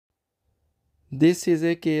This is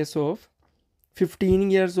a case of 15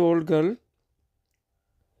 years old girl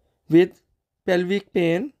with pelvic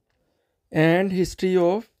pain and history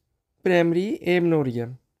of primary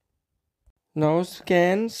amenorrhea. Now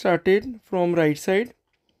scan started from right side.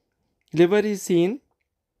 Liver is seen,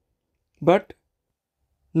 but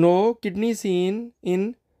no kidney seen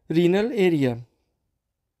in renal area.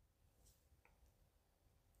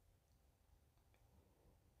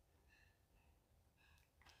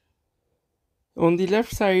 On the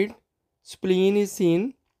left side, spleen is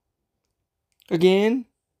seen. Again,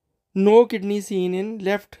 no kidney seen in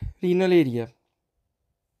left renal area.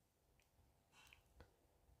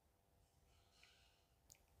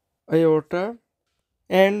 Aorta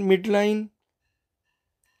and midline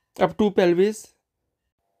up to pelvis,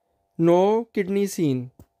 no kidney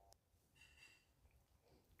seen.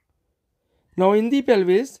 Now in the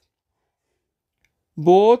pelvis,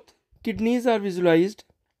 both kidneys are visualized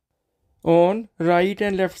on right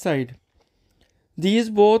and left side. These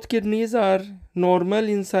both kidneys are normal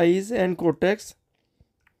in size and cortex.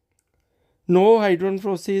 No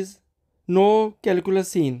hydronephrosis, no calculus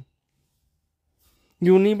seen.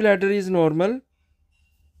 Unibladder is normal.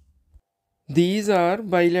 These are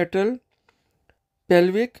bilateral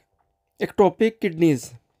pelvic ectopic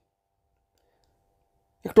kidneys.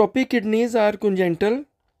 Ectopic kidneys are congenital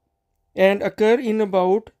and occur in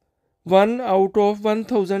about 1 out of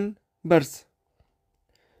 1000 births.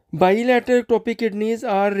 Bilateral ectopic kidneys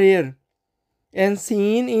are rare and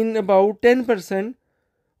seen in about 10%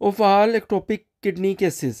 of all ectopic kidney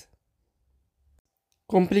cases.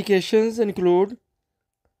 Complications include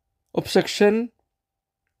obstruction,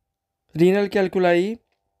 renal calculi,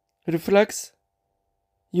 reflux,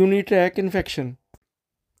 urinary tract infection.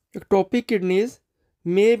 Ectopic kidneys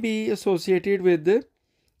may be associated with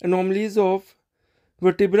anomalies of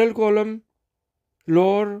vertebral column,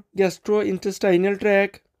 lower gastrointestinal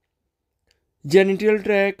tract, genital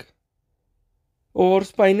tract, or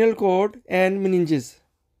spinal cord and meninges.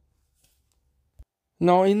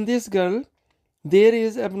 Now in this girl, there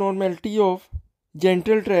is abnormality of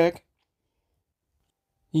genital tract,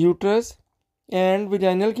 uterus and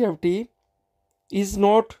vaginal cavity is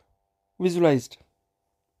not visualized.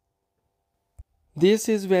 This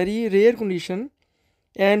is very rare condition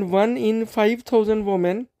and 1 in 5000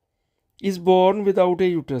 women is born without a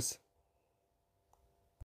uterus.